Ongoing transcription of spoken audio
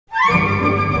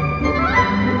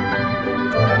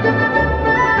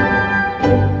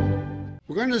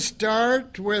going to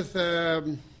start with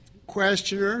a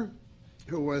questioner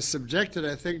who was subjected,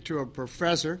 I think, to a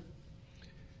professor,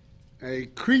 a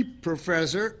creep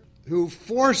professor, who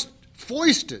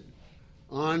foisted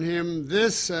on him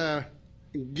this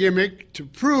gimmick to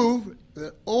prove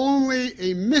that only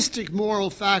a mystic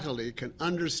moral faculty can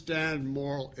understand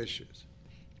moral issues.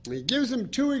 And he gives them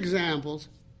two examples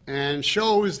and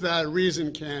shows that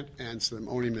reason can't answer them,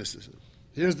 only mysticism.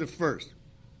 Here's the first.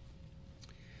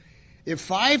 If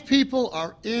 5 people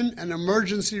are in an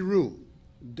emergency room,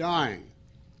 dying,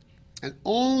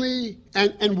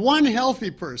 and one healthy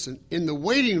person in the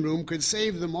waiting room could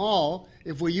save them all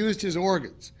if we used his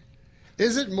organs,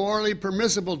 is it morally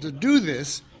permissible to do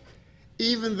this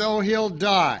even though he'll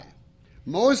die?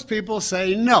 Most people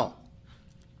say no.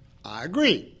 I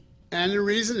agree. And the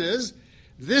reason is,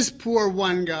 this poor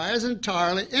one guy is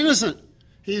entirely innocent.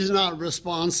 He's not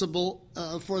responsible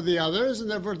for the others, and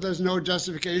therefore there's no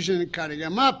justification in cutting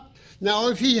him up. Now,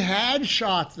 if he had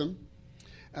shot them,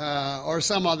 or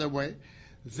some other way,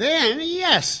 then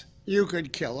yes, you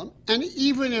could kill him. And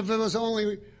even if it was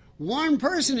only one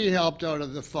person he helped out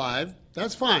of the 5,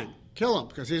 that's fine. Kill him,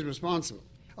 because he's responsible.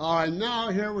 All right,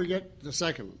 now here we get the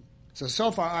second one.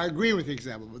 So far I agree with the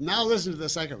example, but now listen to the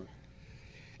second one.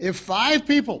 If 5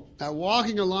 people are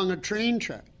walking along a train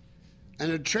track,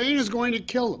 and a train is going to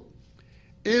kill them,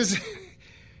 is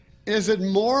it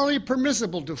morally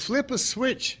permissible to flip a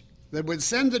switch that would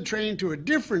send the train to a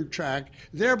different track,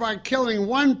 thereby killing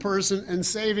one person and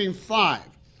saving 5?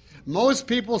 Most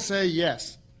people say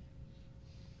yes.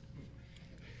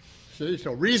 See,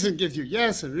 so reason gives you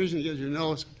yes, and reason gives you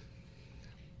no.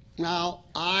 Now,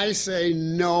 I say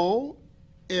no,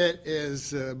 it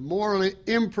is morally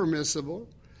impermissible,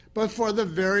 but for the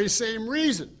very same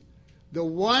reason. The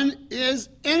one is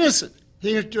innocent.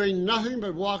 He is doing nothing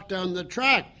but walk down the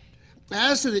track.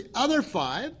 As to the other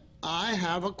 5, I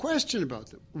have a question about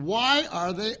them. Why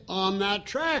are they on that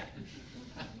track?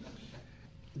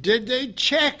 Did they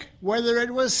check whether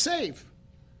it was safe?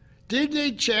 Did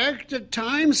they check the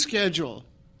time schedule?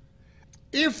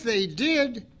 If they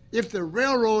did, if the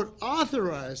railroad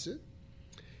authorized it,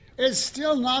 it's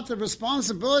still not the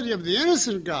responsibility of the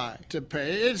innocent guy to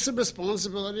pay. It's the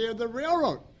responsibility of the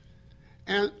railroad.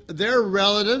 And their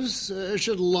relatives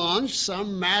should launch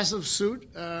some massive suit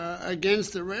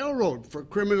against the railroad for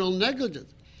criminal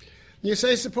negligence. You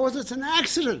say, suppose it's an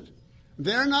accident.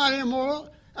 They're not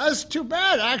immoral. That's too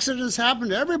bad. Accidents happen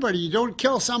to everybody. You don't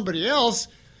kill somebody else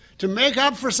to make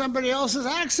up for somebody else's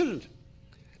accident.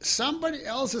 Somebody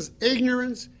else's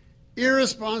ignorance,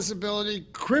 irresponsibility,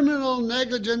 criminal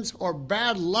negligence, or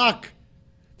bad luck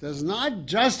does not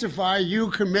justify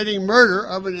you committing murder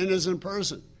of an innocent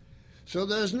person. So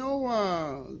there's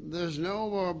no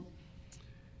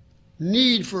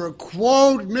need for a,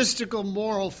 quote, mystical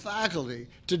moral faculty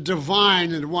to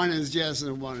divine that one is yes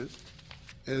and one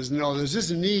is no. There's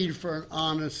just a need for an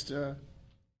honest